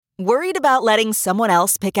Worried about letting someone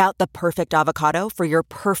else pick out the perfect avocado for your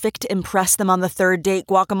perfect impress them on the third date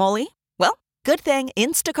guacamole? Well, good thing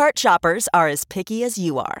Instacart shoppers are as picky as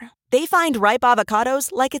you are. They find ripe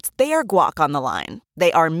avocados like it's their guac on the line.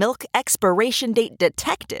 They are milk expiration date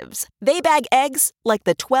detectives. They bag eggs like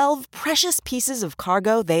the 12 precious pieces of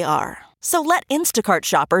cargo they are. So let Instacart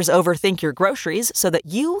shoppers overthink your groceries so that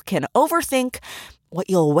you can overthink what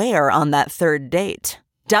you'll wear on that third date.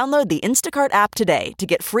 Download the Instacart app today to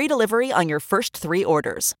get free delivery on your first 3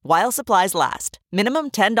 orders, while supplies last.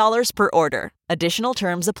 Minimum $10 per order. Additional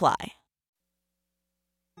terms apply.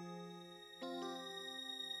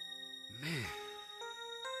 Man.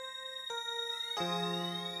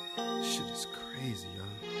 Shit is crazy, y'all.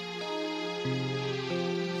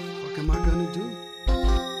 What am I gonna do?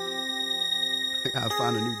 I gotta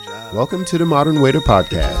find a new job. Welcome to the Modern Waiter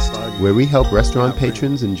Podcast, where we help restaurant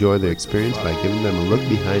patrons enjoy their experience by giving them a look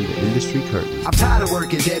behind the industry curtain. I'm tired of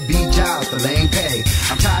working deadbeat jobs for lame pay.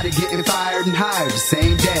 I'm tired of getting fired and hired the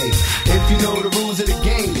same day. If you know the rules of the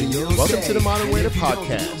game, then you'll Welcome stay. to the Modern Waiter If you don't, you'll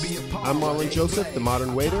be Podcast. a part I'm of Marlon it. Joseph, the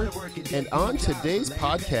Modern Waiter, and on today's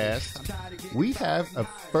podcast, we have a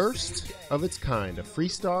first of its kind, a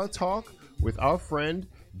freestyle talk with our friend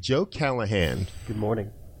Joe Callahan. Good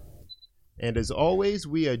morning. And as always,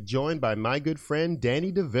 we are joined by my good friend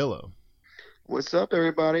Danny DeVillo. What's up,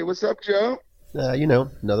 everybody? What's up, Joe?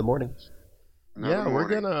 Another morning. Another We're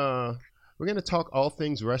morning. gonna talk all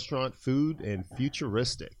things restaurant food and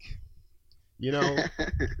futuristic. You know,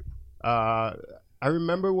 I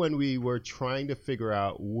remember when we were trying to figure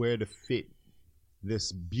out where to fit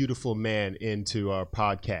this beautiful man into our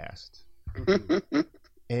podcast,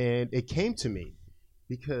 and it came to me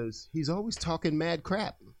because he's always talking mad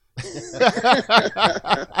crap.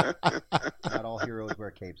 Not all heroes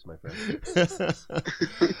wear capes, my friend.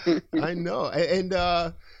 I know.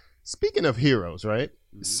 And speaking of heroes, right?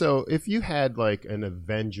 Mm-hmm. So if you had like an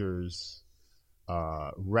Avengers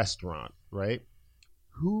restaurant, right?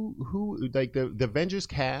 Who like the Avengers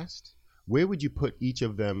cast, where would you put each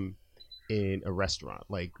of them in a restaurant?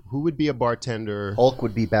 Like who would be a bartender? Hulk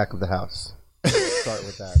would be back of the house. Start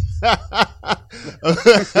with that.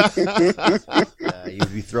 He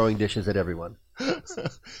would be throwing dishes at everyone.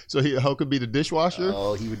 So Hulk could be the dishwasher?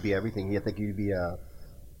 Oh, he would be everything. I think he would be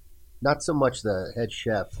not so much the head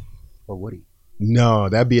chef, or would he? No,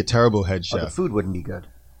 that'd be a terrible head Oh, the chef. food wouldn't be good.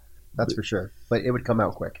 That's for sure. But it would come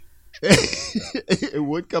out quick. It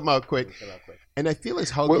would come out quick. And I feel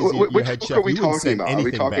as Hulk is your Which head Hulk chef, are we you wouldn't talking send about? Are we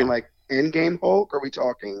anything talking back. like in-game Hulk? Or are we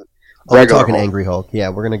talking Oh, we're regular talking Hulk? Angry Hulk. Yeah,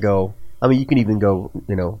 we're gonna go. I mean, you can even go.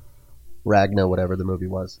 Ragnar, whatever the movie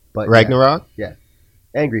was. But Ragnarok? Yeah,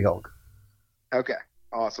 Angry Hulk. Okay,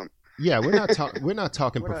 awesome. Yeah, we're not talking We're not-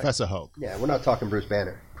 Professor Hulk. Yeah, we're not talking Bruce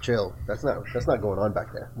Banner. Chill. That's not going on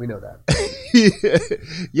back there. We know that.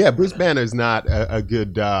 Yeah, Bruce Banner's not a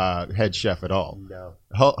good head chef at all. No.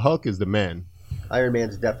 Hulk is the man. Iron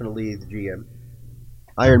Man's definitely the GM.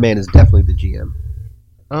 Iron Man is definitely the GM.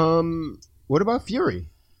 What about Fury?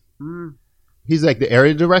 He's like the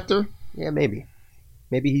area director? Yeah, maybe.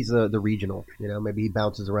 Maybe he's the regional. Maybe he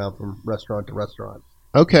bounces around from restaurant to restaurant.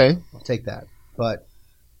 Okay. I'll take that. But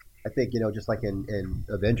I think just like in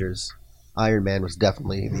Avengers, Iron Man was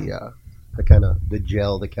definitely the kind of the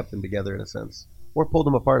gel that kept them together in a sense, or pulled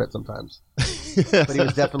them apart at sometimes. But he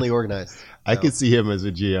was definitely organized. I could see him as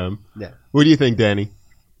a GM. Yeah. What do you think, Danny?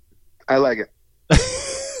 I like it.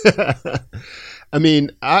 I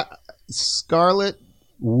mean, Scarlet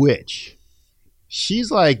Witch.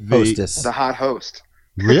 She's like the Hostess. The hot host.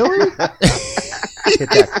 Really? Hit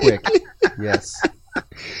that quick. Yes.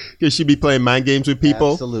 Could she be playing mind games with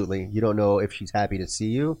people? Absolutely. You don't know if she's happy to see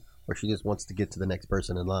you or she just wants to get to the next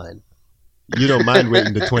person in line. You don't mind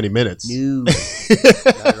waiting to 20 minutes. No.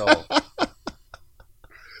 Not at all.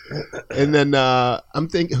 And then I'm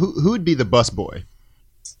thinking, who would be the busboy?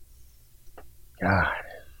 God.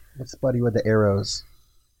 What's the buddy with the arrows?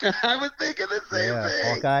 I was thinking the same Yeah,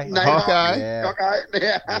 thing. Hawkeye? Nighthawk. Hawkeye? Yeah. Hawkeye.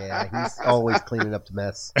 Yeah. Yeah, he's always cleaning up the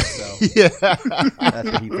mess. So Yeah. that's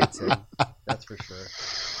where he fits in. That's for sure.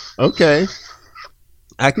 Okay.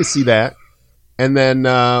 I could see that. And then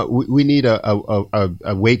we need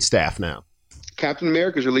a wait staff now. Captain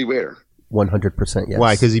America's your lead waiter. 100% yes.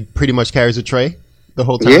 Why? Because he pretty much carries a tray the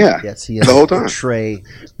whole time? Yeah. Yes, he has The whole time. a tray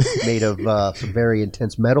made of some very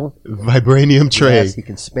intense metal. Vibranium tray. Yes, he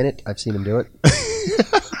can spin it. I've seen him do it.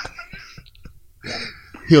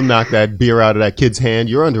 He'll knock that beer out of that kid's hand.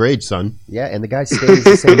 You're underage, son. Yeah, and the guy stays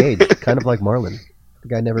the same age, kind of like Marlon. The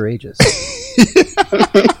guy never ages. So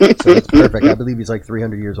it's perfect. I believe he's like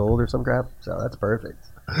 300 years old or some crap. So that's perfect.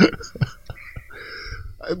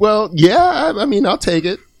 Well, yeah, I mean, I'll take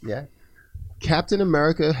it. Yeah. Captain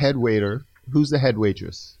America head waiter. Who's the head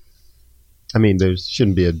waitress? I mean, there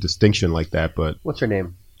shouldn't be a distinction like that, but What's her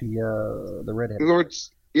name? The redhead.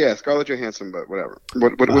 Yeah, Scarlett Johansson, but whatever.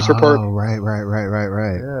 What's her part? Oh, right.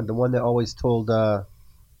 Yeah, the one that always told the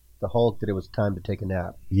Hulk that it was time to take a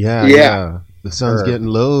nap. Yeah. The sun's Her. getting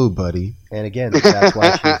low, buddy. And again, that's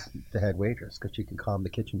why she's the head waitress, because she can calm the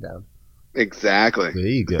kitchen down. Exactly. There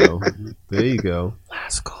you go.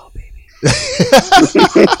 Last call, baby.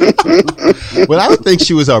 Well, I would think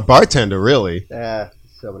she was our bartender, really.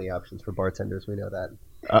 So many options for bartenders. We know that.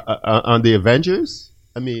 On the Avengers?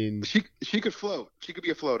 I mean, She could float. She could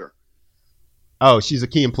be a floater. oh, she's a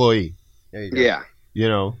key employee. There you go. Yeah. You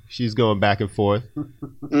know, she's going back and forth.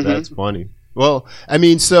 Mhm. That's funny. Well, I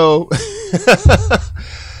mean, so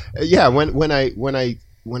yeah, when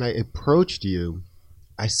I approached you,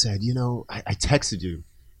 I said, you know, I texted you.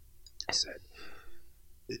 I said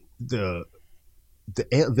the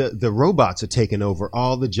robots are taking over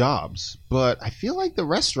all the jobs, but I feel like the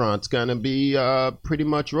restaurant's gonna be pretty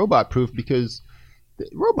much robot proof because the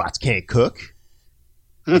robots can't cook.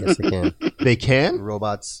 Yes, they can. They can?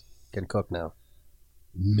 Robots can cook now.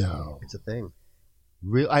 No, It's a thing.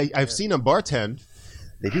 I've seen them bartend.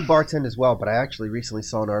 They do bartend as well, but I actually recently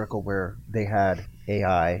saw an article where they had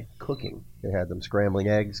AI cooking. They had them scrambling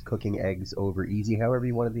eggs, cooking eggs over easy, however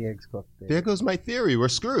you wanted the eggs cooked. There goes my theory. We're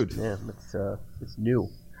screwed. Yeah, it's new.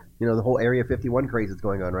 You know, the whole Area 51 craze that's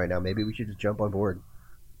going on right now. Maybe we should just jump on board.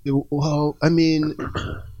 Well, I mean,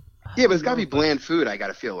 Yeah, but it's got to be bland food. I got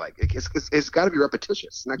to feel like it's got to be repetitious.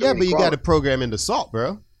 It's not gonna yeah, be but you got to quality. program into salt,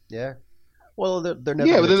 bro. Yeah. Well, they're never.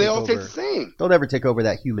 Yeah, gonna but then they take all over. taste the same. They'll never take over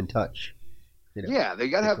that human touch. You know, Yeah, they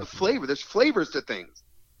got to have the flavor. There's flavors to things.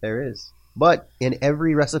 there is. But in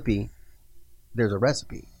every recipe, there's a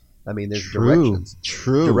recipe. I mean, there's True. directions.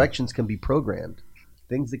 True. Directions can be programmed.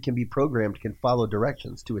 Things that can be programmed can follow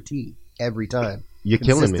directions to a T every time. You're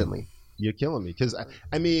killing me. consistently. You're killing me because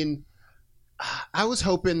I mean, I was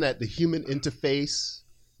hoping that the human interface,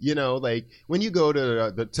 you know, like when you go to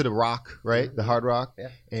the Rock, right, the Hard Rock, Yeah.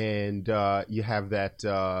 and you have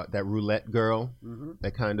that roulette girl, Mhm.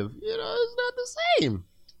 that kind of, you know, it's not the same.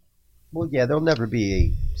 Well, yeah, there'll never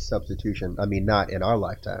be a substitution. I mean, not in our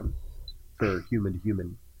lifetime for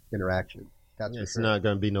human-to-human interaction. That's for It's sure. not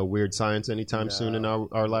going to be no weird science anytime soon in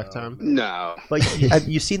our lifetime. No. Like, have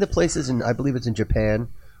you seen the places in, I believe it's in Japan,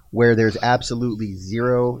 where there's absolutely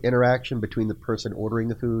zero interaction between the person ordering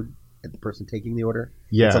the food and the person taking the order?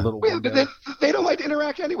 It's Yeah, a little Yeah, window. but they don't like to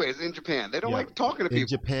interact anyways in Japan. They don't Yeah. like talking to in people.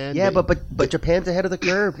 Japan, Yeah, they, but Japan's ahead of the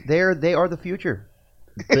curve. They are the future.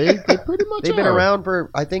 they pretty much They've been are. around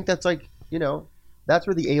for, I think that's like, you know, that's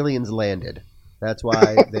where the aliens landed. That's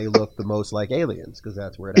why they look the most like aliens, because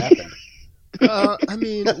that's where it happened. I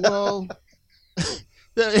mean, well,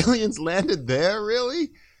 the aliens landed there,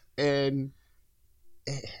 really, and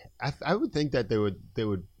I would think that they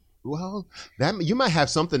would. Well, that you might have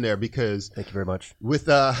something there because Thank you very much. with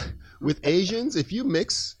Asians, if you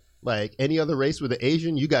mix like any other race with an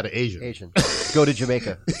Asian, you got an Asian. Asian. Go to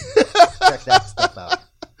Jamaica. Check that stuff out.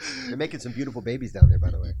 They're making some beautiful babies down there,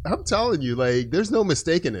 by the way. I'm telling you, like, there's no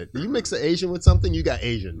mistaking it. You mix an Asian with something, you got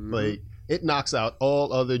Asian. Mhm. Like, it knocks out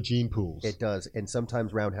all other gene pools. It does, and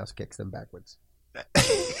sometimes roundhouse kicks them backwards.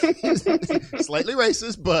 Slightly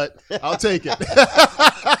racist, but I'll take it.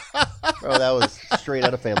 Oh, that was straight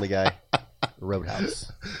out of Family Guy.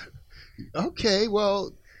 Roadhouse. Okay,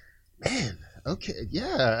 well, man. Okay,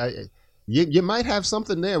 yeah, you might have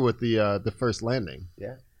something there with the first landing.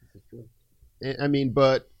 Yeah, this is true. I mean,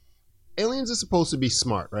 but aliens are supposed to be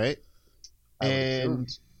smart, right? I would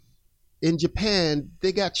And in Japan,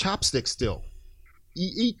 they got chopsticks still.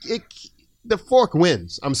 The fork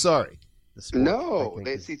wins. I'm sorry. The sport, No, I think,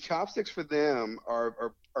 they is- see chopsticks for them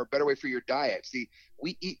are a better way for your diet. See,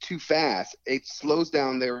 we eat too fast. It slows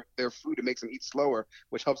down their food. It makes them eat slower,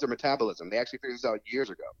 which helps their metabolism. They actually figured this out years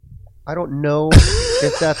ago. I don't know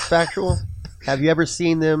if that's factual. Have you ever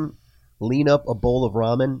seen them lean up a bowl of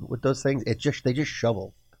ramen with those things? They just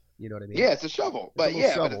shovel. You know what I mean? Yeah, it's a shovel, It's but little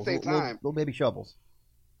yeah, but at the shovels, same little- time, little baby shovels.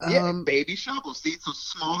 yeah, baby shovels. See, so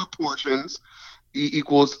smaller portions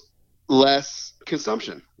equals less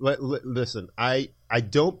consumption. Listen, I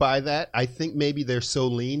don't buy that. I think maybe they're so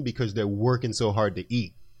lean because they're working so hard to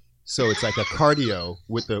eat. So it's like a cardio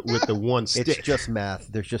with the one stick. It's just math.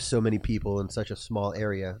 There's just so many people in such a small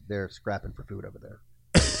area. They're scrapping for food over there.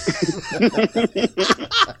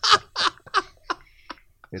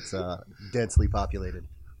 It's densely populated.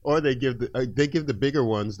 Or they give the bigger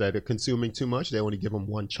ones that are consuming too much. They only give them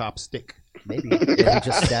one chopstick. Maybe. Yeah, he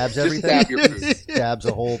just stabs Just everything. stab your food. Stabs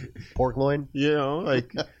a whole pork loin. You know,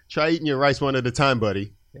 like try eating your rice one at a time,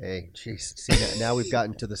 buddy. Hey, jeez. See, now we've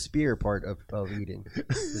gotten to the spear part of eating.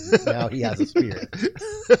 Now he has a spear.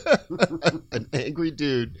 An angry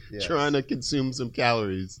dude Yes. trying to consume some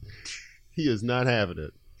calories. He is not having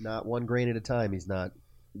it. Not one grain at a time. He's not.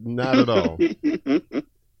 Not at all.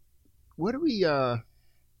 What are we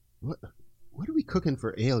what are we cooking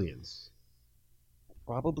for aliens?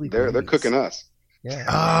 Probably. They're babies. cooking us. Yeah.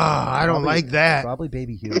 Ah, I don't Probably- like that. Probably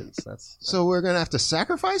baby humans. That's. So we're gonna have to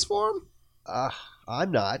sacrifice for them?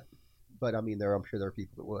 I'm not, but I mean, I'm sure there are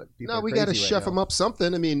people that would. People No, are we got to crazy right chef now. them up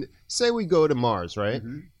something. I mean, say we go to Mars, right?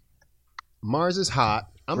 Mhm. Mars is hot.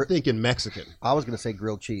 I'm We're- thinking Mexican. I was going to say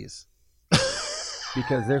grilled cheese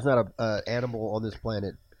because there's not a animal on this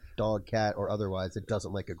planet, dog, cat, or otherwise, that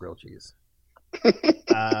doesn't like a grilled cheese.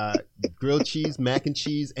 Grilled cheese, mac and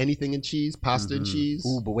cheese, anything in cheese, pasta and Mhm. cheese.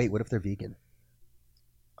 Ooh, but wait, what if they're vegan?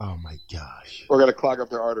 Oh my gosh. We're gonna clog up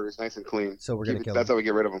their arteries, nice and clean. So we're going to kill them. That's how we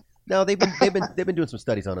get rid of them. No, they've been doing some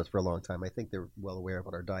studies on us for a long time. I think they're well aware of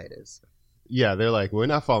what our diet is. Yeah, they're like, we're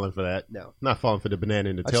not falling for that. No, Not falling for the banana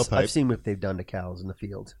in the I've tailpipe. seen what they've done to cows in the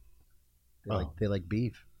field. Oh. They like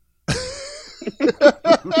beef.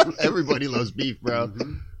 Everybody loves beef, bro.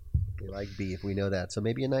 Mhm. They like beef. We know that. So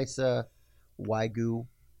maybe a nice wagyu,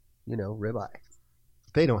 ribeye.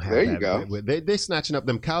 They don't have There that. you go. They snatching up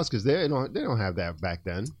them cows because they don't have that back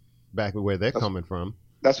then. Back where they're coming from.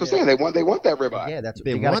 That's what I'm saying. They want that ribeye. Yeah, that's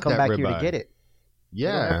They they got to want come that back here to ribeye. get it. They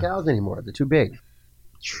don't Yeah, have cows anymore. They're too big.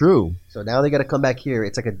 true. So now they got to come back here.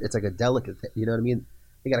 It's like a delicate thing. You know what I mean?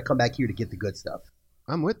 They got to come back here to get the good stuff.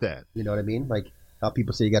 I'm with that. You know what I mean? Like how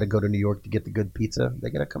people say you got to go to New York to get the good pizza.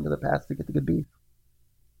 They got to come to the past to get the good beef.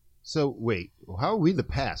 So wait, how are we the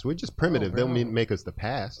past? We're just primitive. Oh, They'll no. make us the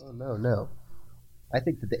past. Oh no. I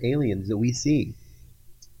think that the aliens that we see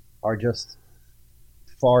are just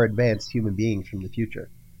far advanced human beings from the future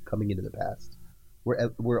coming into the past.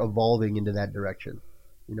 We're evolving into that direction.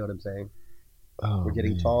 You know what I'm saying? Oh, We're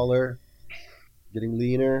getting man. taller, getting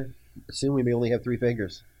leaner. Soon we may only have 3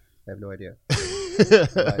 fingers. I have no idea.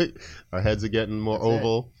 Right. Our heads are getting more That's it.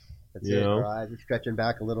 oval. That's You it. know? Our eyes are stretching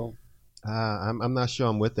back a little. I'm not sure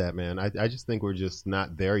I'm with that, man. I just think we're just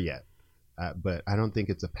not there yet. But I don't think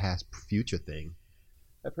it's a past future thing.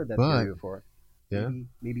 I've heard that But- theory before. Yeah.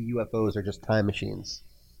 Maybe UFOs are just time machines.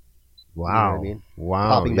 Wow. You know what I mean? Wow.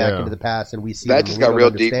 Popping back yeah. into the past, and we see That them just and we got don't real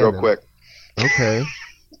deep understand real them. quick. Okay.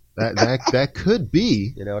 That could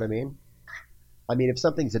be. You know what I mean? I mean, if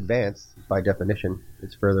something's advanced, by definition,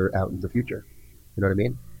 it's further out in the future. You know what I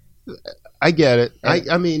mean? I get it. And-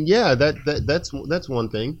 I mean, yeah. That's one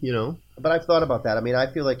thing. You know. But I've thought about that. I mean, I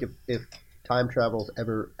feel like if time travel is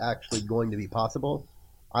ever actually going to be possible,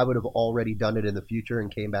 I would have already done it in the future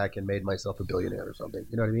and came back and made myself a billionaire or something.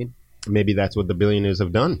 You know what I mean? Maybe that's what the billionaires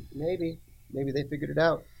have done. Maybe they figured it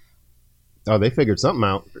out Oh, they figured something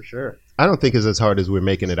out. for sure. I don't think it's as hard as we're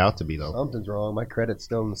making it out to be, though. Something's wrong. My credit's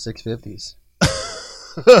still in the 650s.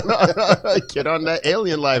 Get on that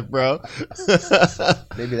alien life, bro.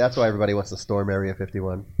 Maybe that's why everybody wants to storm Area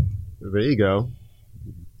 51. There you go.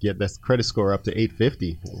 Get that credit score up to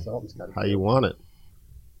 850. Something's got to How you want it.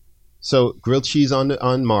 So grilled cheese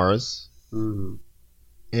on Mars, Mm-hmm.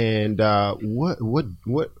 and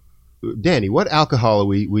what? Danny, what alcohol are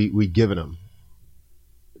we giving them?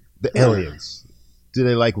 The aliens. Do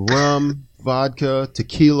they like rum, vodka,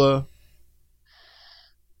 tequila?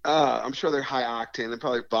 I'm sure they're high octane. They're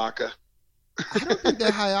probably vodka. I don't think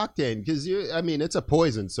they're high octane because it's a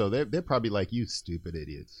poison, so they're probably like, you stupid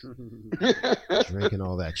idiots, drinking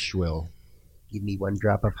all that schwill. Give me 1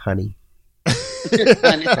 drop of honey.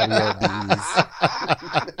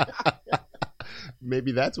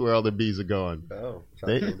 Maybe that's where all the bees are going. Oh,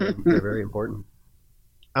 They- they're very important.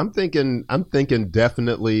 I'm thinking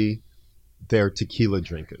definitely they're tequila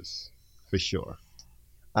drinkers for sure.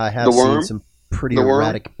 I have The seen worm? some pretty The worm?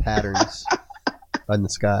 erratic patterns on the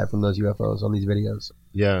sky from those UFOs on these videos.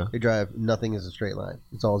 Yeah, They drive, nothing is a straight line.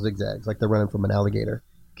 It's all zigzags, like they're running from an alligator.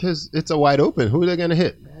 because it's a wide open. Who are they gonna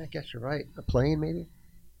hit? I guess you're right. A plane, maybe?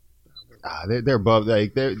 They're above.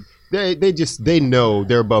 Like they know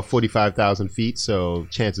they're above 45,000 feet. So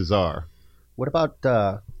chances are. What about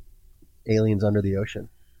aliens under the ocean?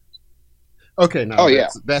 Okay, now Oh, yeah.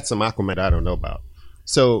 that's some Aquaman I don't know about.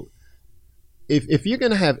 So if you're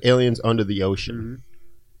gonna have aliens under the ocean,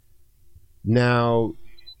 now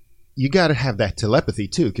you got to have that telepathy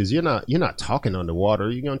too, because you're not talking underwater.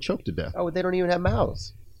 You're gonna choke to death. Oh, they don't even have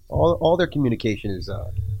mouths. All their communication is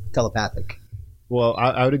telepathic. Well,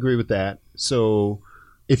 I would agree with that. So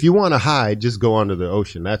if you want to hide, just go under the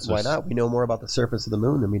ocean. That's Why just, not? We know more about the surface of the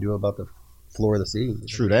moon than we do about the floor of the sea.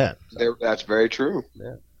 True that. That's very true.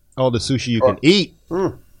 All the sushi you can eat.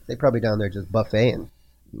 They probably down there just buffeting.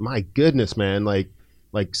 My goodness, man! Like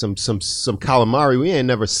like some calamari we ain't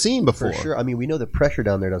never seen before. For sure. I mean, we know the pressure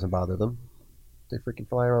down there doesn't bother them. They freaking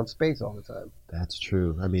fly around space all the time. That's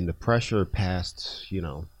true. I mean, the pressure past,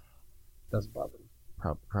 Doesn't bother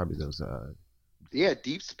them. probably those. Yeah,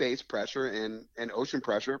 deep space pressure and ocean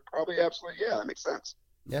pressure, probably absolutely. Yeah, that makes sense.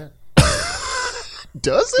 Yeah.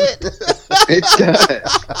 Does it? It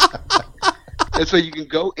does. And so you can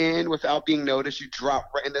go in without being noticed. You drop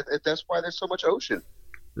right, and that's why there's so much ocean.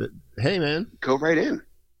 Hey, man. Go right in.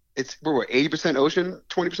 It's we're what, 80% ocean,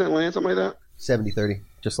 20% land, something like that. 70-30,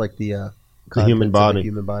 just like the human contents of body. the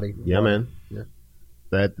human body. Yeah, man. Yeah.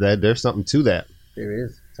 That there's something to that. There it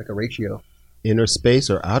is. It's like a ratio. Inner space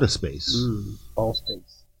or outer space? All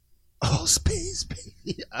space. All space,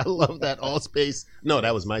 baby. I love that. All space. No,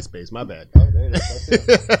 that was MySpace. My bad. Oh, there it is.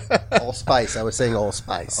 Right there. All spice. I was saying all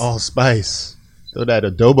spice. All spice. Throw that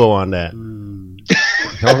adobo on that.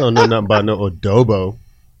 I don't know nothing about no adobo.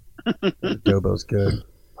 Adobo's good.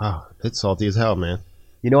 Wow, it's salty as hell, man.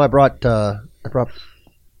 You know, I brought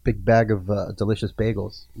big bag of delicious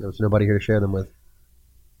bagels. There was nobody here to share them with.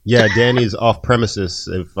 Yeah, Danny's off premises.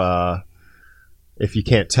 If you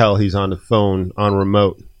can't tell, he's on the phone on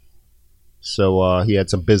remote. So he had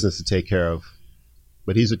some business to take care of.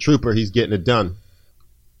 But he's a trooper. He's getting it done.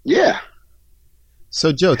 Yeah.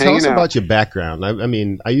 So, Joe, tell us about your background. I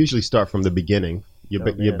mean, I usually start from the beginning.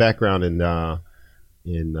 Your background in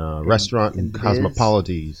restaurant and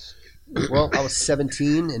cosmopolities. Well, I was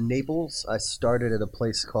 17 in Naples. I started at a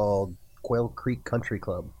place called Quail Creek Country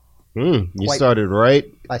Club. Started right?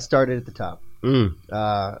 I started at the top.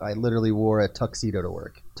 I literally wore a tuxedo to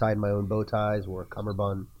work. Tied my own bow ties, wore a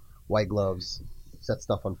cummerbund, white gloves, set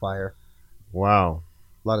stuff on fire. Wow.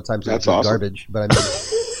 A lot of times it was awesome. Garbage, but I mean...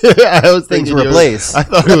 I was things were ablaze. I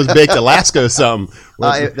thought it was baked Alaska or something.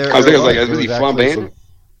 I was thinking flambe.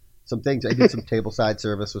 Some things. I did some tableside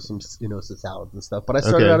service with some salads and stuff. But I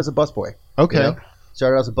started out as a busboy. Okay.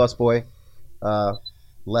 Started out as a busboy.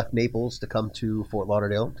 Left Naples to come to Fort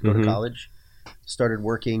Lauderdale to go to college. Started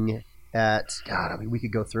working at we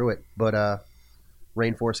could go through it, but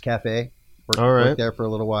Rainforest Cafe. Worked there for a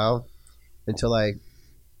little while until I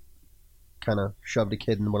kind of shoved a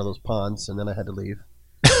kid in one of those ponds, and then I had to leave.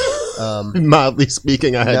 Mildly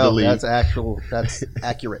speaking, I had to leave. That's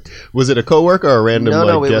accurate. Was it a coworker or a random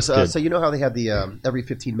guest kid? So you know how they have the every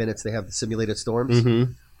 15 minutes they have the simulated storms?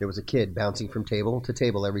 Mm-hmm. There was a kid bouncing from table to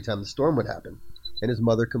table every time the storm would happen, and his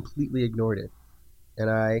mother completely ignored it. And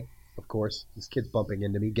I, of course, this kid's bumping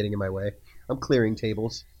into me, getting in my way. I'm clearing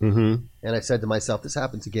tables, and I said to myself, "This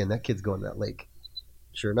happens again. That kid's going to that lake."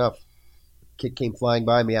 Sure enough, kid came flying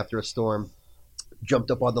by me after a storm, jumped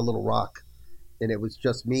up on the little rock, and it was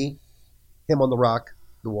just me, him on the rock,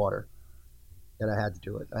 the water. And I had to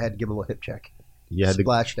do it. I had to give him a little hip check.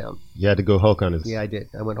 Splash down. You had to go Hulk on his... Yeah, I did.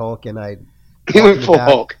 I went Hulk, and I... He went full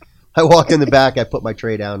Hulk. I walked in the back, I put my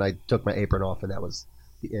tray down, I took my apron off, and that was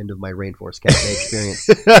the end of my Rainforest Cafe experience.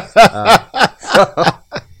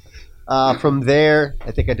 From there,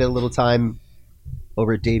 I think I did a little time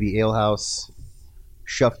over at Davy Ale House,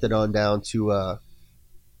 shuffed it on down to a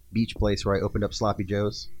beach place where I opened up Sloppy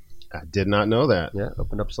Joe's. I did not know that. Yeah,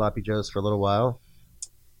 opened up Sloppy Joe's for a little while.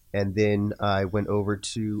 And then I went over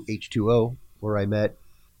to H2O where I met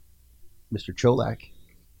Mr. Cholak.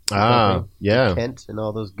 Yeah. Kent and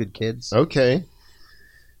all those good kids. Okay.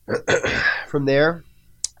 From there,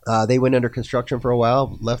 they went under construction for a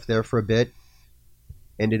while, left there for a bit,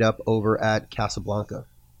 ended up over at Casablanca.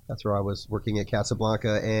 That's where I was working at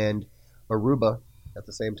Casablanca and Aruba at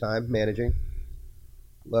the same time, managing.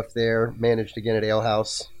 Left there, managed again at Ale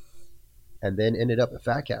House, and then ended up at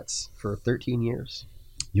Fat Cats for 13 years.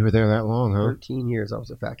 You were there that long, huh? 13 years I was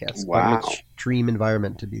at Fat Cats. Wow. What an extreme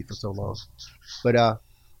environment to be for so long. But,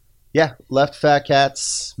 left Fat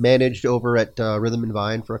Cats, managed over at Rhythm and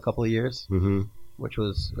Vine for a couple of years, which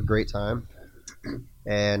was a great time.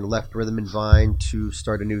 And left Rhythm and Vine to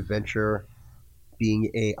start a new venture, being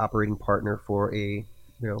a operating partner for a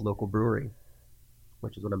local brewery,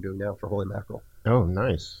 which is what I'm doing now for Holy Mackerel. Oh,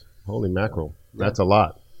 nice. Holy mackerel. Yeah. That's a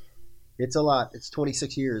lot. It's a lot. It's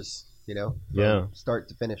 26 years, from start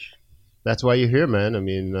to finish. That's why you're here, man. I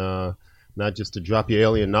mean, not just to drop your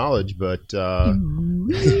alien knowledge, but,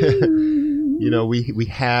 we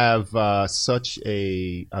have such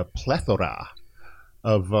a plethora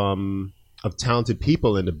of talented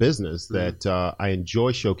people in the business that I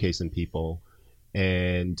enjoy showcasing people.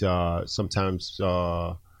 And sometimes,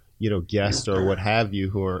 guests or what have you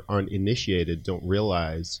who aren't initiated don't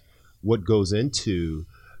realize what goes into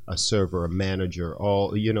a server, a manager.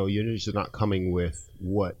 You're just not coming with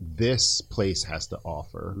what this place has to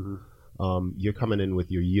offer. You're coming in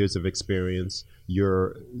with your years of experience.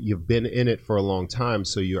 You've been in it for a long time,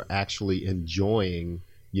 so you're actually enjoying,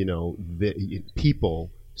 the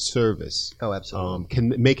people service. Oh,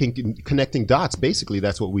 absolutely. Connecting dots. Basically,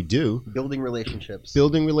 that's what we do. Building relationships.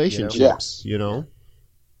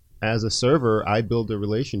 As a server, I build a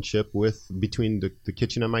relationship between the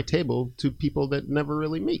kitchen and my table to people that never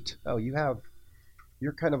really meet. Oh,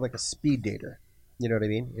 you're kind of like a speed dater. You know what I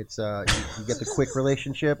mean? It's you get the quick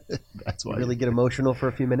relationship. That's why you really get emotional for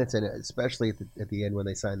a few minutes, and especially at the end when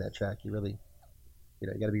they sign that check, you really, you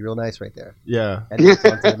got to be real nice right there. Yeah. And it's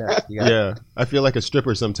on to the next. Yeah. I feel like a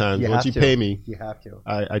stripper sometimes. Once you pay me, you have to.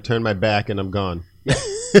 I turn my back and I'm gone. Yeah,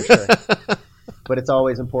 for sure. But it's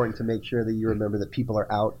always important to make sure that you remember that people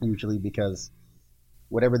are out usually because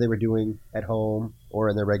whatever they were doing at home or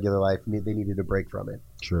in their regular life, they needed a break from it.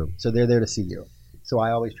 True. So they're there to see you. So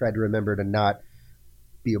I always try to remember to not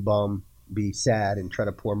be a bum, be sad, and try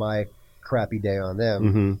to pour my crappy day on them.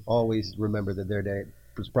 Mm-hmm. Always remember that their day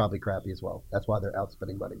was probably crappy as well. That's why they're out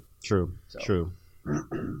spending money. True.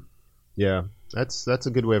 Yeah, that's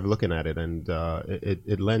a good way of looking at it, and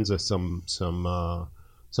it lends us some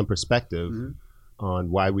perspective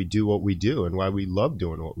on why we do what we do and why we love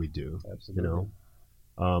doing what we do. Absolutely.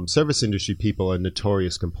 Service industry people are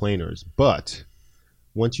notorious complainers, but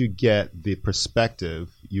once you get the perspective,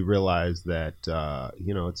 you realize that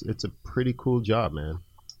it's a pretty cool job, man.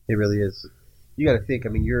 It really is. You got to think. I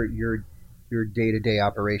mean, your day-to-day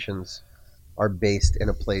operations are based in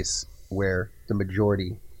a place where the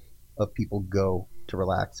majority of people go to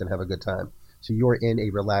relax and have a good time. So you're in a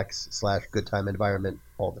relax/good time environment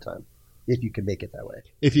all the time, if you can make it that way.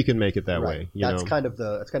 If you can make it that way, that's kind of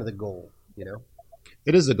the goal.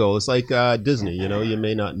 It is the goal. It's like Disney. You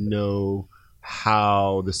may not know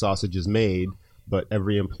how the sausage is made, but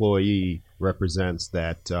every employee represents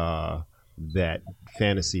that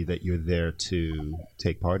fantasy that you're there to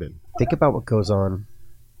take part in. Think about what goes on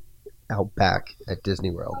out back at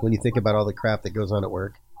Disney World. When you think about all the crap that goes on at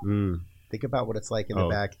work, think about what it's like in the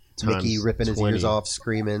back. Mickey ripping his ears off,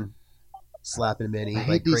 screaming, slapping Minnie. I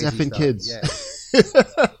hate these effing stuff. kids. Yeah. It's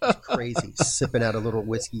crazy. Sipping out of little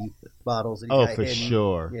whiskey bottles. Oh, for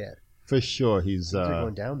sure. Yeah. For sure. He's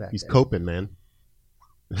going down back he's there. coping, man.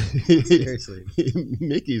 Seriously.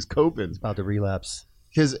 Mickey's coping. It's about to relapse.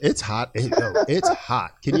 Because it's hot. It's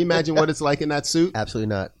hot. Can you imagine what it's like in that suit? Absolutely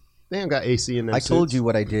not. They ain't got AC in their suits. I told you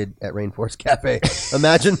what I did at Rainforest Cafe.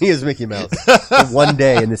 Imagine me as Mickey Mouse for one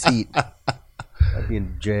day in this heat. I'd be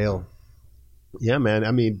in jail. Yeah, man.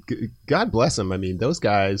 I mean, God bless them. I mean, those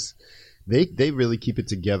guys, they really keep it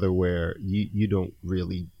together where you don't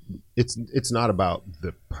really. It's not about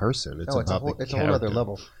the person. It's about the character. It's a whole other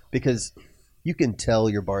level because you can tell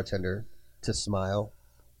your bartender to smile,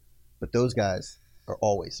 but those guys are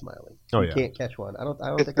always smiling. Oh, you can't catch one. I don't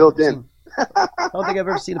think I've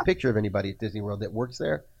ever seen a picture of anybody at Disney World that works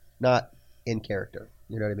there not in character.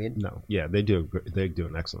 You know what I mean? No. Yeah, they do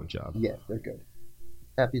an excellent job. Yeah, they're good.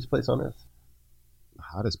 Happiest place on earth.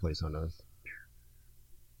 Hottest place on earth.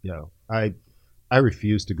 Yeah, I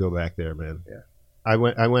refuse to go back there, man. Yeah. I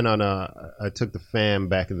went on I took the fam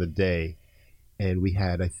back in the day, and we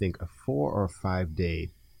had, I think, a 4 or 5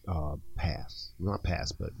 day pass. Not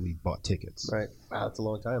pass, but we bought tickets. Right. Wow, that's a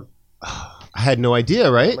long time. I had no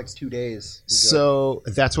idea, right? Like 2 days. So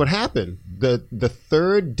that's what happened. The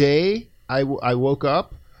third day, I woke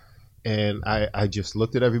up, and I just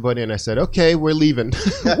looked at everybody and I said, okay, we're leaving.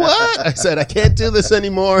 What? I said, I can't do this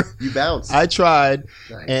anymore. You bounced. I tried.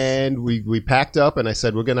 Nice. And we packed up, and I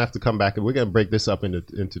said, we're going to have to come back, and we're going to break this up into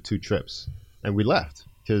 2 trips. And we left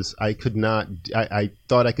because I could not. I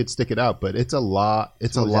thought I could stick it out, but it's a lot.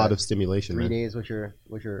 It's a lot of stimulation. 3 man. days was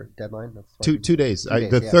your deadline? That's 2 days. 2 days,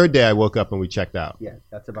 The third day I woke up and we checked out. Yeah,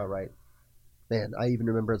 that's about right. Man, I even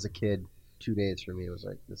remember as a kid, 2 days for me was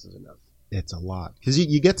like, this is enough. It's a lot because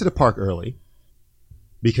you get to the park early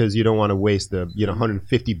because you don't want to waste the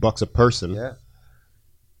 $150 a person. Yeah.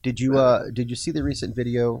 Did you see the recent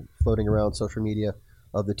video floating around social media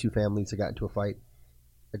of the 2 families that got into a fight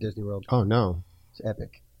at Disney World? Oh no, it's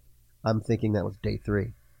epic. I'm thinking that was day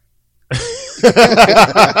 3.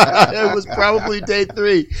 It was probably day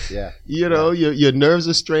 3. Yeah. Your nerves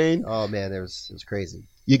are strained. Oh man, it was crazy.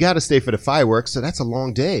 You got to stay for the fireworks, so that's a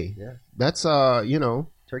long day. Yeah. That's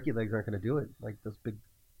turkey legs aren't going to do it. Like those big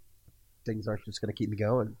things aren't just going to keep me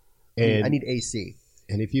going. And I need AC.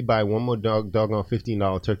 And if you buy one more doggone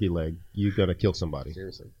 $15 turkey leg, you're going to kill somebody.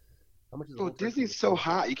 Seriously. How much is Well, Disney's so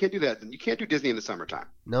hot. You can't do that. You can't do Disney in the summertime.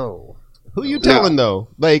 No. Who are you telling though?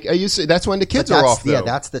 Like, are you? That's when the kids are off. Though. Yeah,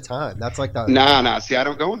 that's the time. That's like the. Nah. See, I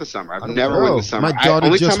don't go in the summer. I've never went in the summer. My daughter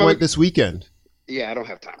just went this weekend. Yeah, I don't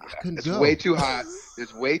have time for that. couldn't It's go. way too hot.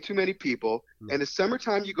 There's way too many people. And the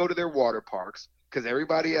summertime, you go to their water parks because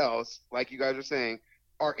everybody else, like you guys are saying,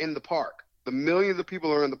 are in the park. The millions of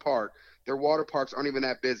people are in the park. Their water parks aren't even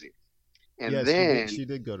that busy. And Yes, then, she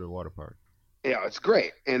did go to the water park. yeah, it's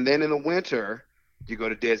great. And then in the winter, you go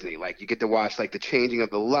to Disney. Like you get to watch like the changing of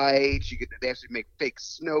the lights. You get to they actually make fake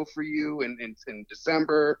snow for you in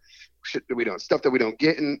December. Shit that we don't stuff that we don't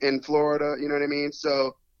get in Florida. You know what I mean?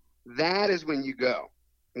 So that is when you go,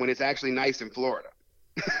 when it's actually nice in Florida.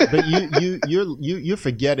 But you're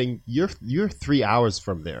forgetting you're 3 hours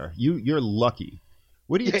from there. You're lucky.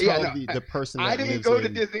 What do you tell no, the person that I didn't lives go to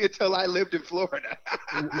in... Disney until I lived in Florida.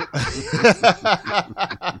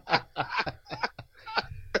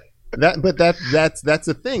 That's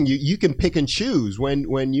the thing. You can pick and choose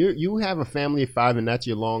when you have a family of 5 and that's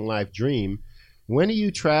your long life dream. When are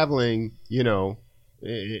you traveling? You know,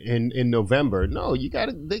 in November? No,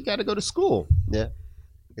 they gotta go to school. Yeah,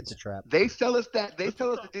 it's a trap. They sell us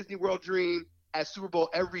the Disney World dream at Super Bowl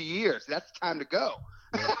every year. So that's the time to go.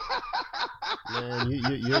 Man,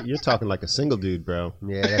 you're talking like a single dude, bro.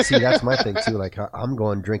 Yeah, see, that's my thing too. Like I'm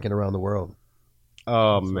going drinking around the world.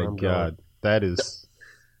 Oh That's my where I'm God, that is.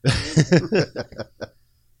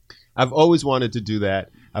 I've always wanted to do that.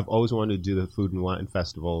 I've always wanted to do the Food and Wine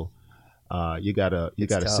Festival. You gotta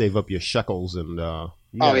tough. save up your shekels and.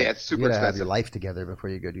 It's super You gotta have expensive. your life together before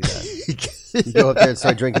you go do that. You go up there and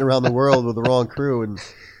start drinking around the world with the wrong crew, and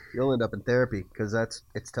you'll end up in therapy because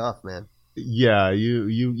it's tough, man. Yeah,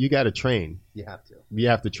 you got to train. You have to. You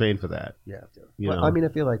have to train for that. You have to. You But, know. I mean, I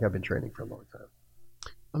feel like I've been training for a long time.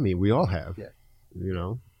 I mean, we all have. Yeah. You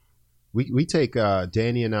know, we take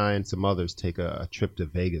Danny and I and some others take a trip to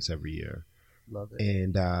Vegas every year, Love it.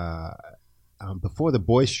 and before the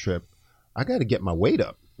boys trip, I got to get my weight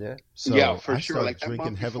up. Yeah. So Yeah, for I sure. start Like that drinking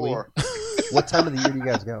month heavily. before. What time of the year do you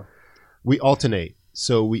guys go? We alternate.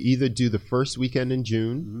 So we either do the first weekend in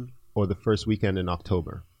June Mm-hmm. or the first weekend in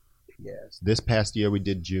October. Yes. This past year we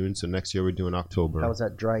did June, so next year we're doing October. How was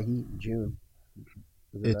that dry heat in June?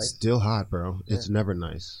 Was it It's nice? still hot, bro. It's never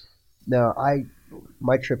nice. No,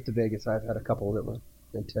 my trip to Vegas, I've had a couple that were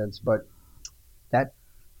intense, but that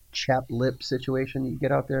chapped lip situation you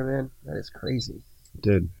get out there, man, that is crazy.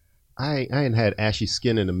 Dude, I ain't had ashy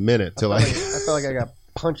skin in a minute till I felt like I got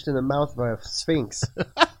punched in the mouth by a sphinx.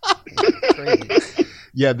 Crazy.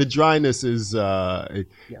 Yeah, the dryness is. I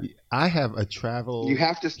have a travel. You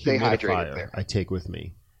have to stay hydrated humidifier there. I take with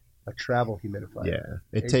me. A travel humidifier. Yeah,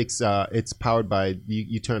 it takes. It's powered by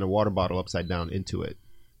you turn a water bottle upside down into it.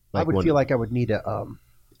 I would feel like I would need a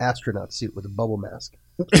astronaut suit with a bubble mask.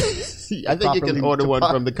 I think you can order one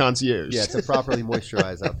from the concierge. Yeah, to properly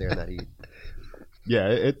moisturize out there in that heat. Yeah,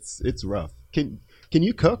 it's rough. Can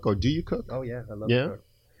you cook or do you cook? Oh yeah, I love Yeah?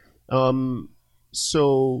 it.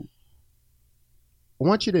 So I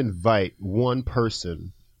want you to invite one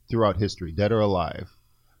person throughout history, dead or alive.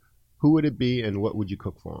 Who would it be, and what would you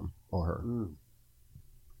cook for him or her?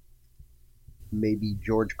 Maybe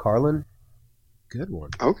George Carlin. Good one.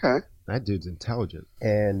 Okay. That dude's intelligent.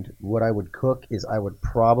 And what I would cook is I would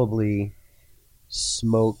probably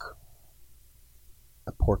smoke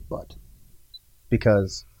a pork butt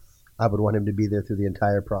because I would want him to be there through the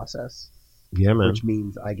entire process, Yeah, man. which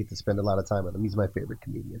means I get to spend a lot of time with him. He's my favorite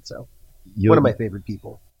comedian, so one of my favorite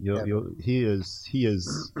people. He is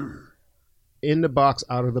in the box,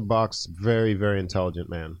 out of the box. Very, very intelligent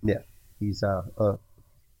man. Yeah, he's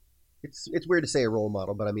it's weird to say a role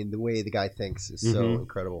model, but I mean the way the guy thinks is so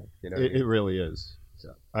incredible. You know, It really is.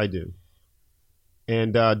 So. I do.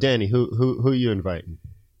 And Danny, who are you inviting?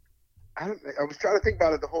 I was trying to think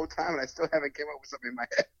about it the whole time, and I still haven't came up with something in my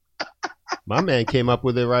head. My man came up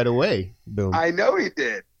with it right away. Boom. I know he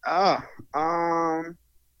did. God,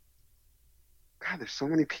 there's so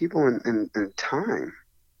many people in time.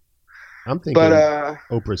 I'm thinking But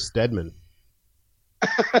Oprah Stedman.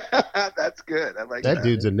 that's good. I like that. That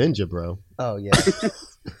dude's a ninja, bro. Oh yeah,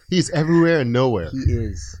 He's everywhere and nowhere. he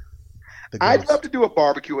is. The I'd ghost. love to do a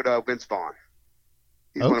barbecue with Vince Vaughn.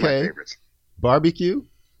 He's one of my Okay. favorites. Barbecue?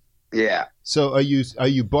 Yeah, So are you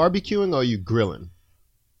barbecuing or are you grilling?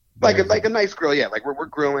 like a nice grill. Yeah, like we're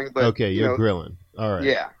grilling, but Okay, you you're know, grilling. All right.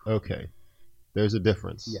 Yeah. Okay. There's a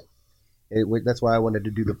difference. Yeah. That's why I wanted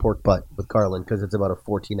to do the pork butt with Carlin because it's about a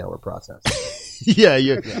 14-hour process. Yeah,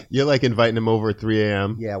 you're like inviting him over at 3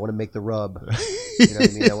 a.m. Yeah, I want to make the rub. You know what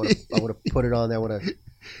I mean? I want to put it on there.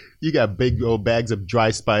 You got big old bags of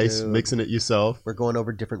dry spice, Dude. mixing it yourself. We're going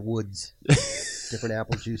over different woods, different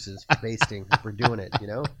apple juices, basting. We're doing it. You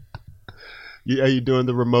know? Are you doing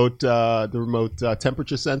the remote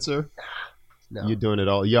temperature sensor? No, You're doing it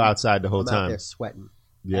all. You're outside the whole I'm out time. there sweating.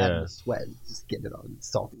 Yeah. Adding the sweat, just getting it on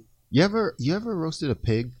salty. You ever roasted a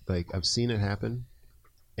pig? Like, I've seen it happen.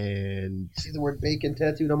 And See the word bacon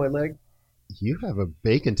tattooed on my leg? you have a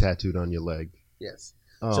bacon tattooed on your leg. Yes.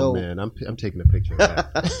 Oh So- man, I'm taking a picture of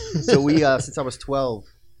that. So we, since I was 12,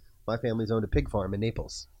 my family's owned a pig farm in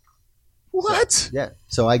Naples. What? Yeah.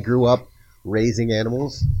 So I grew up raising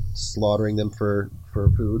animals, slaughtering them for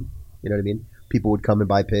food. You know what I mean? People would come and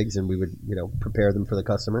buy pigs, and we would, prepare them for the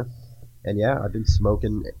customer. And yeah, I've been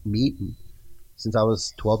smoking meat since I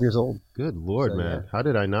was 12 years old. Good Lord, So, man. yeah. How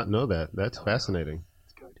did I not know that? That's fascinating.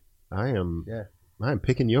 It's good. I am Yeah.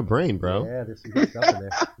 picking your brain, bro. Yeah, there's some good stuff in there.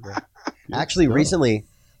 Yeah. Good Actually, stuff. recently,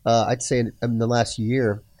 I'd say in the last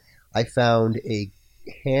year, I found a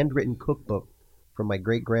handwritten cookbook from my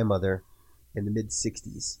great grandmother in the mid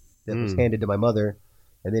 '60s that was handed to my mother,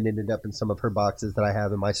 and then ended up in some of her boxes that I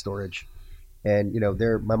have in my storage. And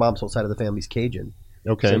they're my mom's whole side of the family's Cajun,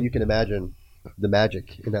 Okay. so you can imagine the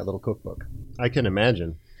magic in that little cookbook. I can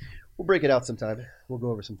imagine. We'll break it out sometime. We'll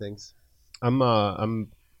go over some things. I'm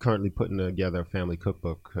currently putting together a family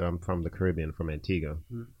cookbook. I'm from the Caribbean, from Antigua,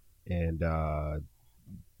 and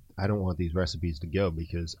I don't want these recipes to go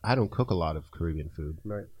because I don't cook a lot of Caribbean food,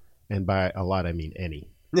 Right. and by a lot I mean any.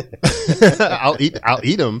 I'll eat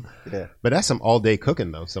them, Yeah. but that's some all day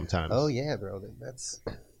cooking though. Sometimes. Oh yeah, bro. That's.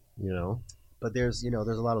 But there's a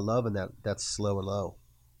lot of love in that. That's slow and low.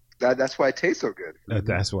 That's why it tastes so good.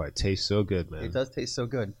 That's why it tastes so good, man. It does taste so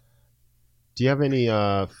good. Do you have any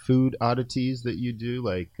food oddities that you do?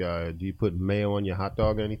 Like, do you put mayo on your hot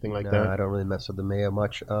dog or anything like No, that? I don't really mess with the mayo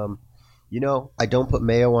much. I don't put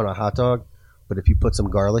mayo on a hot dog, but if you put some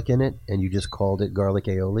garlic in it and you just called it garlic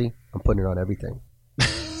aioli, I'm putting it on everything.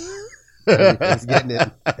 Everything's getting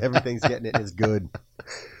it. Everything's getting it. And it's good.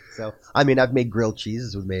 So, I mean, I've made grilled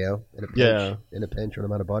cheeses with mayo in a pinch, Yeah. when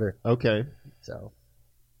I'm out of butter. Okay. So,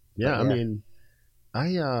 Yeah, I Yeah. mean,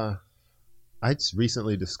 I just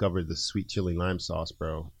recently discovered the sweet chili lime sauce,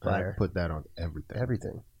 bro. And I Fire. put that on everything.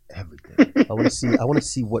 everything. Everything. I want to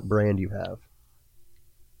see what brand you have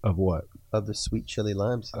Of what? of the sweet chili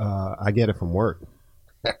lime sauce. I get it from work.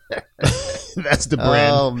 That's the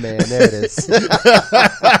brand. Oh man, there it is.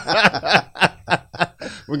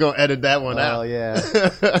 We're gonna edit that one Oh out. yeah.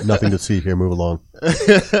 Nothing to see here. Move along.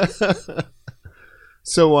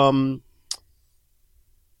 So,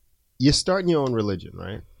 you're starting your own religion,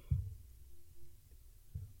 right?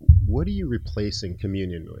 What are you replacing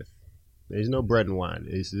communion with? There's no bread and wine.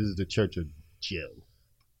 This is the Church of Jill.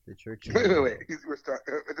 The church. Wait. Is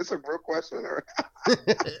this a real question? Or?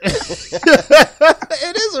 It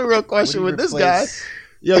is a real question with this guy. replace?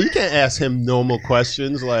 Yo, you can't ask him normal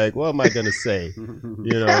questions like, what am I going to say?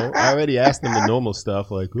 I already asked him the normal stuff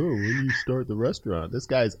like, oh, when do you start the restaurant? This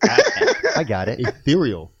guy's I got it.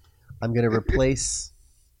 ethereal. I'm going to replace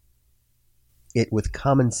it with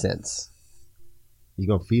common sense. You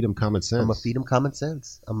going to feed him common sense? I'm going to feed them common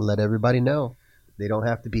sense. I'm going to let everybody know they don't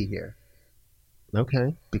have to be here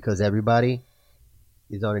Okay. because everybody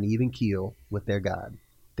is on an even keel with their God.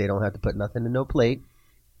 They don't have to put nothing in no plate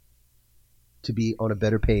to be on a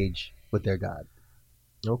better page with their God.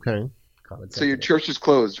 Okay. Common sense. So your church is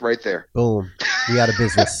closed right there. Boom. We out of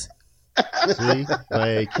business. See?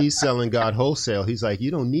 Like, he's selling God wholesale. He's like,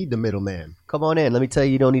 you don't need the middleman. Come on in. Let me tell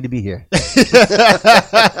you don't need to be here.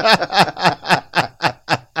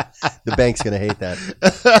 The bank's going to hate that.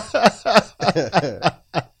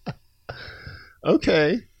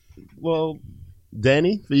 Okay. Well,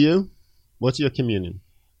 Danny, for you, what's your communion?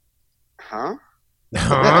 Huh?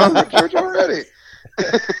 Huh? Church already.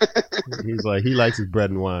 He's like, he likes his bread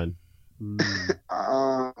and wine.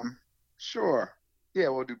 Sure. Yeah,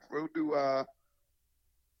 we'll do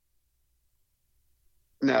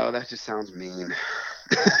no, that just sounds mean.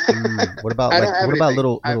 What about I don't have anything.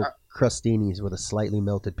 little crustinis with a slightly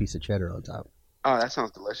melted piece of cheddar on top? Oh, that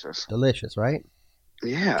sounds delicious. Delicious, right?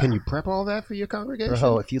 Yeah. Can you prep all that for your congregation?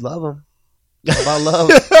 Bro, if you love them. It's all about love.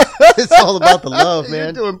 It's all about the love, You're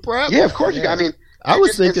man. doing prep? Yeah, of course you got. I mean, I was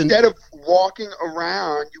just thinking, instead of walking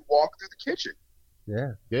around, you walk through the kitchen.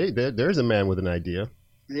 Yeah. hey, there's a man with an idea.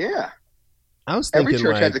 Yeah. I was Every thinking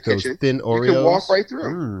church has like a those kitchen. thin You Oreos. can walk right through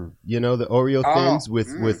 'em. Mm. You know, the Oreo Oh, thins with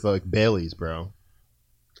mm. like Baileys, bro.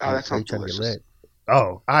 Oh, that You sounds trying to get delicious. lit.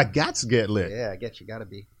 Oh, I got to get lit. Yeah, I guess you got to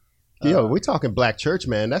be. Yo, we're talking black church,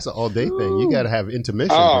 man. That's an all day thing. You got to have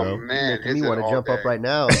intermission, Oh bro. man, Making me want to jump up right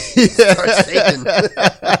now. shaking.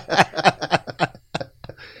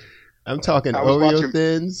 I'm talking I was Oreo watching-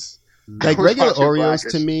 thins. I Like was regular watching Oreos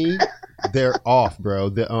Blackish. to me, they're off, bro.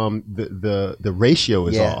 The ratio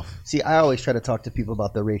is Yeah. off. See, I always try to talk to people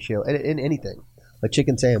about the ratio in anything. A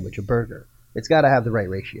chicken sandwich, a burger. It's got to have the right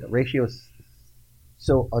ratio. Ratio is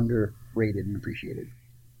so underrated and appreciated.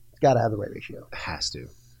 It's got to have the right ratio. Has to.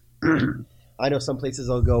 I know some places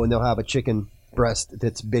I'll go and they'll have a chicken breast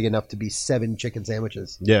that's big enough to be 7 chicken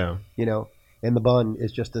sandwiches. Yeah. You know, and the bun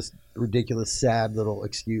is just this ridiculous, sad little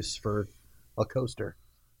excuse for a coaster.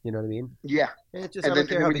 You know what I mean? Yeah. And it's just, And I then, don't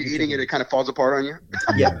care and how when big you're your eating chicken it, is. it kind of falls apart on you.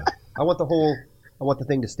 Yeah. I want the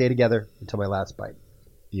thing to stay together until my last bite.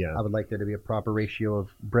 Yeah. I would like there to be a proper ratio of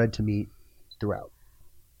bread to meat throughout.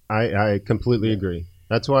 I completely agree.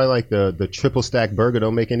 That's why like the triple stack burger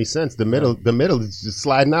don't make any sense. The middle is just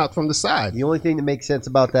sliding out from the side. The only thing that makes sense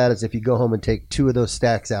about that is if you go home and take 2 of those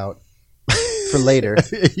stacks out for later,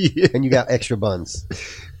 Yeah. and you got extra buns.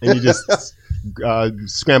 And you just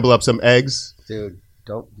scramble up some eggs. Dude,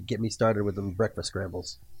 don't get me started with them breakfast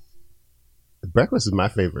scrambles. Breakfast is my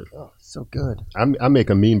favorite. Oh, so good. I make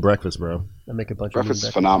a mean breakfast, bro. I make a bunch Breakfast of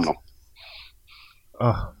is phenomenal.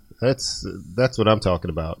 Oh, that's what I'm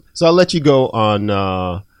talking about. So I'll let you go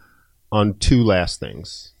on 2 last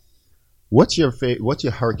things. What's your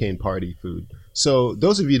hurricane party food? So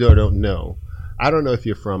those of you that don't know, I don't know if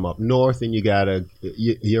you're from up north and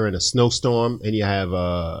you're in a snowstorm and you have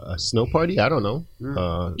a snow party. I don't know.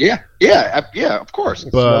 Yeah, of course.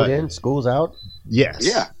 It's But- snowed in, school's out. Yes.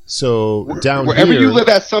 Yeah. So down Wherever here, you live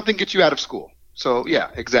at, something gets you out of school. So yeah,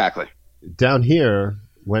 exactly. down here,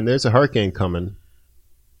 when there's a hurricane coming,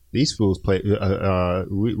 these fools play.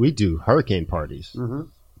 We do hurricane parties. Mm-hmm.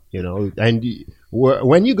 You know, and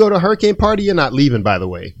when you go to a hurricane party, you're not leaving. By the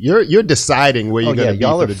way, you're deciding where you're going to be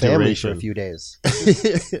y'all for are the family duration. for a few days. Yeah, You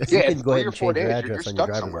can it's go 3 ahead or and 4 change your days. You're address on your stuck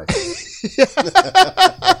driver's somewhere. license.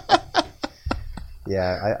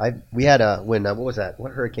 Yeah, we had what was that?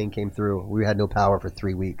 What hurricane came through? We had no power for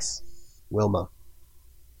 3 weeks. Wilma.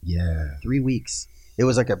 Yeah. 3 weeks. It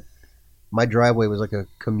was like my driveway was like a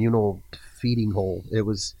communal feeding hole.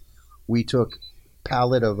 We took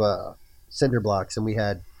pallet of cinder blocks and we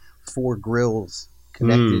had 4 grills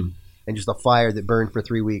connected and just a fire that burned for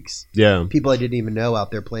 3 weeks. Yeah. People I didn't even know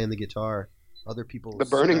out there playing the guitar. Other people. The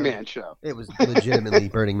Burning Man show. It was legitimately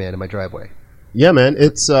Burning Man in my driveway. Yeah, man.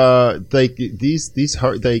 It's like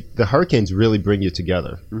the hurricanes really bring you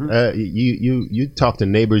together. Mm-hmm. You talk to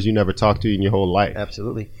neighbors you never talked to in your whole life.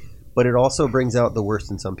 Absolutely. But it also brings out the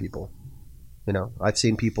worst in some people. You know, I've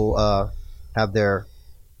seen people have their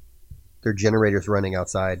generators running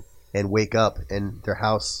outside and wake up and their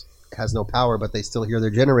house has no power, but they still hear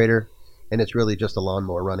their generator, and it's really just a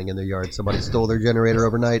lawnmower running in their yard. Somebody stole their generator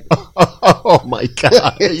overnight. Oh my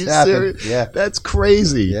God! Are you happened. serious? Yeah. That's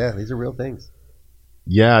crazy. Yeah, these are real things.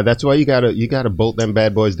 Yeah, that's why you gotta bolt them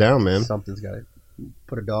bad boys down, man. Something's got to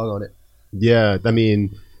put a dog on it. Yeah, I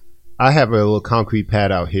mean, I have a little concrete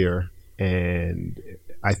pad out here, and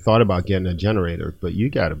I thought about getting a generator, but you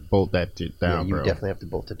got to bolt that shit down, You bro. definitely have to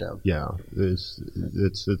bolt it down. Yeah,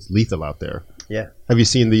 it's lethal out there. Yeah. Have you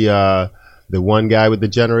seen the one guy with the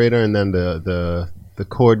generator, and then the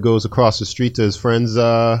cord goes across the street to his friend's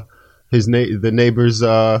the neighbor's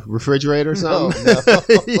refrigerator or something?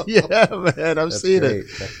 No. Yeah, man, I've That's seen great. it.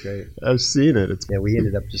 That's great. I've seen it. It's Yeah, we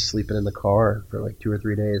ended up just sleeping in the car for like 2 or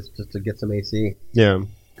 3 days just to get some AC yeah,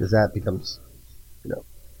 because that becomes,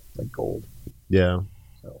 like gold. yeah.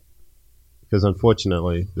 So. Because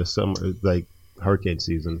unfortunately, the summer, like hurricane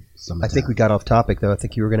season. I think we got off topic though. I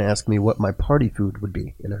think you were going to ask me what my party food would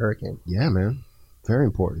be in a hurricane. Yeah, man, very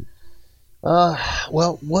important.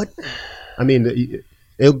 Well, what? I mean,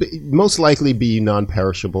 it'll most likely be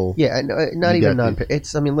non-perishable. Yeah, not You even got non.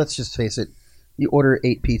 It's. I mean, let's just face it. You order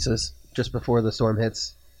 8 pizzas just before the storm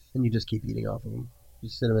hits, and you just keep eating off of them. You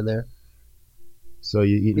sit them in there. So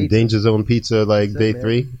you eating Pizza. Danger Zone pizza like Pizza, day man.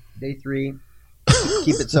 3? Day 3.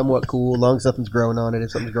 Keep it somewhat cool. Long as nothing's growing on it.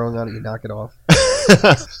 If something's growing on it, you knock it off.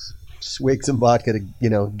 Swig some vodka to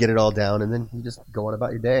get it all down, and then you just go on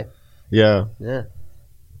about your day. Yeah, Yeah,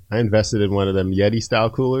 I invested in one of them Yeti style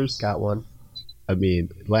coolers. got one. I mean,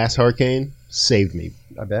 last hurricane saved me.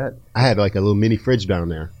 I bet I had like a little mini fridge down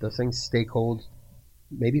there. those things stay cold,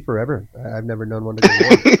 maybe forever. I've never known one to go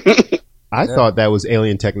warm. I Yeah. thought that was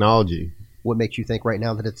alien technology. What makes you think right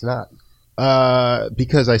now that it's not?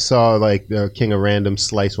 Because I saw like the King of Random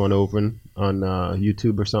slice one open on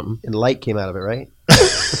YouTube or something. And light came out of it, right?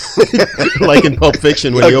 Like in Pulp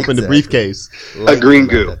Fiction when he opened the Exactly. briefcase. Light green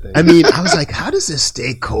came out of goo. that thing. I mean, I was like, how does this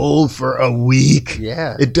stay cold for a week?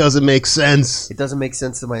 Yeah. It doesn't make sense. It doesn't make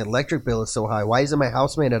sense that my electric bill is so high. Why isn't my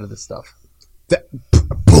house made out of this stuff?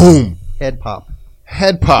 Boom. Head pop.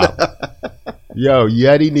 Head pop. Yo,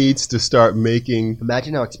 Yeti needs to start making,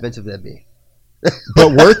 Imagine how expensive that'd be.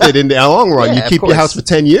 but worth it in the long run. Yeah, You of keep your course. house for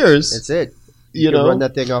 10 years. That's it. You can know? run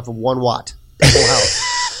that thing off of 1 watt. The whole house.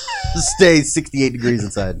 Stays 68 degrees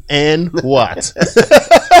inside. And what?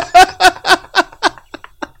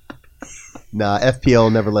 Nah, FPL will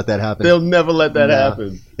never let that happen. They'll never let that No.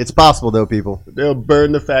 happen. It's possible, though, people. They'll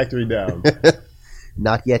burn the factory down.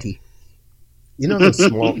 Not Yeti. You know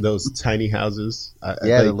those tiny houses?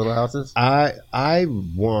 Yeah, the little houses. I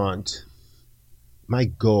want. My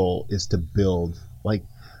goal is to build like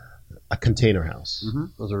a container house. Mm-hmm.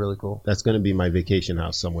 Those are really cool. That's going to be my vacation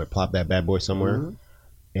house somewhere. Plop that bad boy somewhere, Mhm.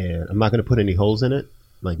 and I'm not going to put any holes in it,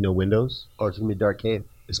 like no windows. Or it's gonna be a dark cave.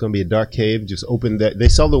 It's going to be a dark cave. Just open that. They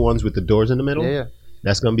sell the ones with the doors in the middle. Yeah.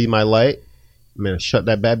 That's going to be my light. I'm going to shut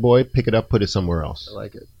that bad boy, pick it up, put it somewhere else. I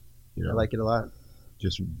like it. You know, I like it a lot.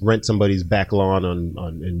 just rent somebody's back lawn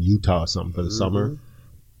in Utah or something for the summer.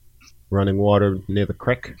 Running water near the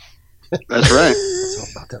creek. That's right. It's all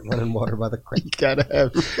about that running water by the creek. You gotta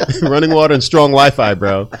have running water and strong Wi-Fi,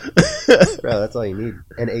 bro. Bro, that's all you need.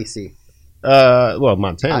 And AC. Well,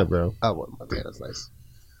 Montana, bro. Oh, well, Montana's nice.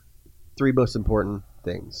 3 most important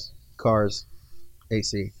things: cars,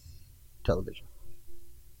 AC, television.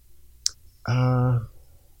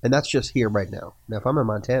 And that's just here right now. Now, if I'm in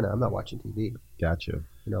Montana, I'm not watching TV. Gotcha.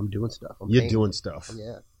 You know, I'm doing stuff. You're doing stuff.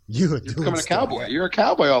 Yeah. You're You're becoming a cowboy. You're a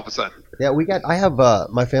cowboy all of a sudden. Yeah, I have,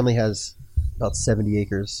 my family has about 70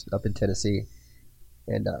 acres up in Tennessee.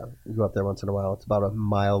 And we go up there once in a while. It's about a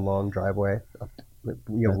mile-long driveway. That's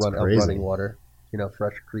Of running water.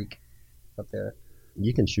 Fresh creek up there.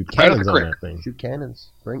 You can shoot Right on cannons the on creek. that thing. Shoot cannons.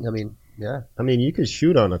 Yeah, I mean, you can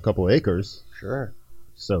shoot on a couple acres. sure.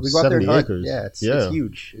 So We go out there 70 and hunt. acres. Yeah, it's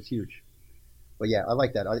huge. It's huge. But yeah, I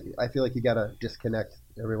like that. I feel like you got to disconnect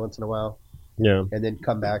every once in a while Yeah. and then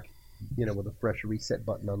come back, with a fresh reset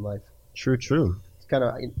button on life. True. It's kind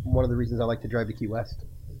of one of the reasons I like to drive to Key West,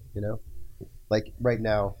 Like right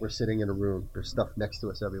now, we're sitting in a room. There's stuff next to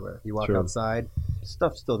us everywhere. You walk True. outside,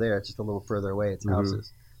 stuff's still there. It's just a little further away. It's Mhm.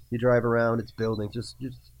 houses. You drive around, it's buildings. Just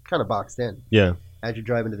kind of boxed in. Yeah. As you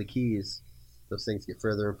drive into the Keys, those things get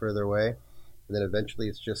further and further away, and then eventually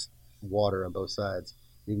it's just water on both sides.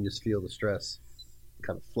 You can just feel the stress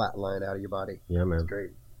kind of flat line out of your body. Yeah, It's man. great.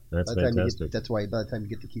 That's By the time fantastic. that's why by the time you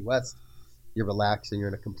get to Key West, you're relaxed and you're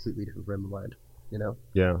in a completely different frame of mind.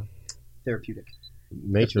 Yeah. Therapeutic.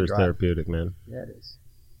 Nature is drive. therapeutic, man. Yeah, it is.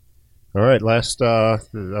 All right, last. I'll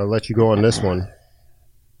let you go on this one.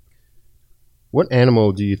 What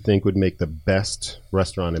animal do you think would make the best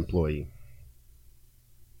restaurant employee?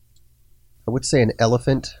 I would say an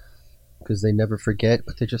elephant because they never forget,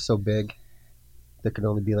 but they're just so big. There can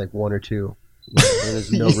only be like 1 or 2. And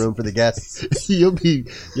there's no room for the guests. You'll be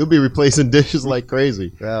replacing dishes like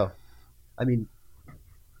crazy. Wow. I mean,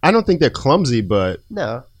 I don't think they're clumsy, but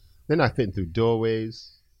no. they're not fitting through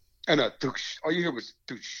doorways. And a douche. All you hear was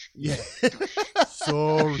douche. Yeah.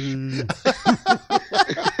 Sorry.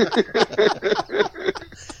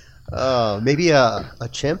 Maybe a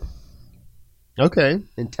chimp. Okay.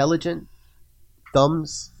 Intelligent.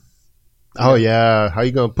 Thumbs. Oh yeah. How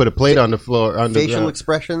you gonna put a plate on the floor? On the Facial ground?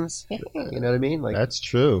 expressions. You know what I mean? Like, That's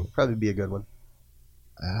true. probably be a good one.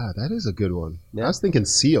 That is a good one. Yeah. I was thinking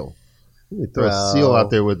seal. You throw Bro. a seal out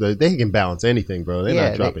there with they can balance anything, bro. They're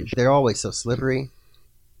not dropping shit. They're always so slippery.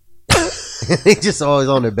 They just always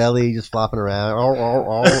on their belly, just flopping around.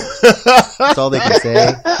 That's all they can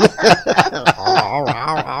say.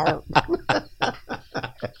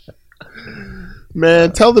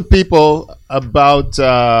 Man, tell the people about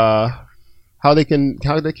how they can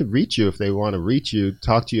reach you if they want to reach you.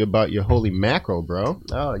 Talk to you about your holy mackerel, bro.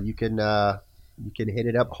 Oh, you can hit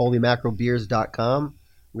it up, holymackerelbeers.com.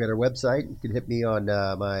 We got our website. You can hit me on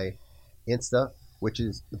my Insta, which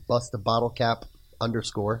is _BustABottleCap_.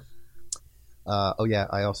 Oh yeah,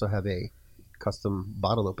 I also have a custom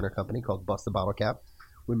bottle opener company called Bust a Bottle Cap.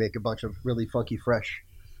 We make a bunch of really funky, fresh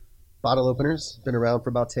bottle openers. Been around for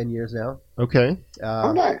about 10 years now. Okay.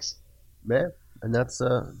 Oh, nice. Man, and that's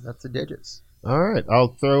the digits. All right. I'll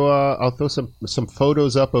throw some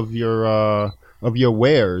photos up of your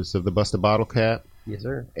wares of the Bust a Bottle Cap Yes,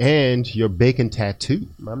 sir. and your bacon tattoo.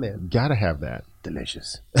 My man. Gotta have that.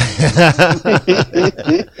 Delicious.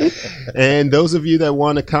 And those of you that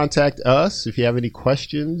want to contact us, if you have any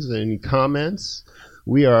questions, any comments,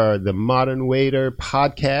 we are the Modern Waiter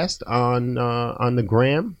podcast on the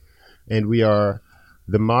gram, and we are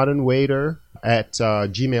the Modern Waiter at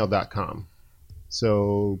gmail.com.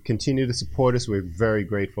 So continue to support us. We're very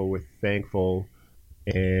grateful. We're thankful.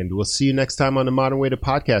 And we'll see you next time on the Modern Waiter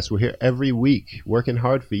podcast. We're here every week working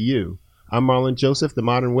hard for you. I'm Marlon Joseph, the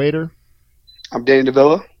Modern Waiter. I'm Danny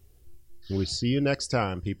DeVilla. We'll see you next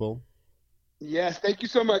time, people. Yes, thank you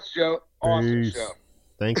so much, Joe. Awesome Peace. show.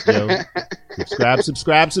 Thanks, Joe.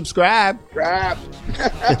 subscribe. Crap.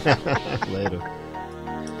 Later.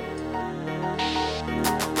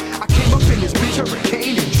 I came up in this bitch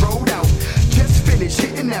hurricane and drove out. Just finished finish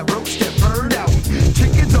hitting that roach that burned out.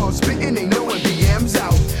 Chickens all spitting, ain't no BM's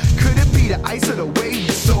out. Could it be the ice or the way we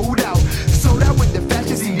sold out? Sold out with the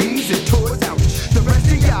fashion CDs and tours out. The rest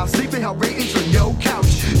of y'all sleeping, help ratings from your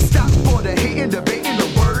couch. Stop for the hating, debating the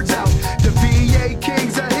words out. The VA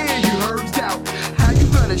Kings are here, you heard out. How you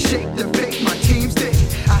gonna shake the fake? My team's thick.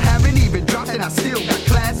 I haven't even dropped and I still got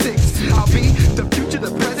classics. I'll be the future,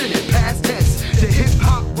 the present, and past tense. The hip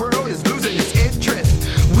hop world is losing its interest.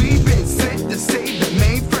 We've been sent to save the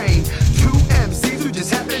mainframe. Two MCs who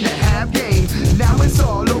just happen to have game. Now it's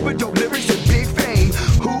all over, dope lyrics and big fame.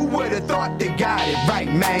 Who would have thought they got it right,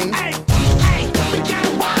 man? Hey, hey, we got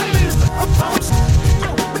a wireless.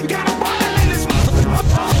 We got a wireless. We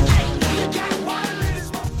got a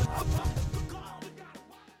wireless.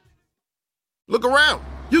 Look around.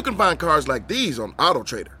 You can find cars like these on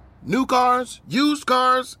AutoTrader. New cars, used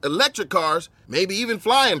cars, electric cars, maybe even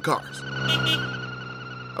flying cars.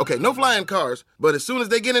 Okay, no flying cars, but as soon as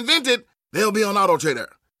they get invented, they'll be on AutoTrader.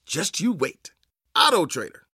 Just you wait. AutoTrader.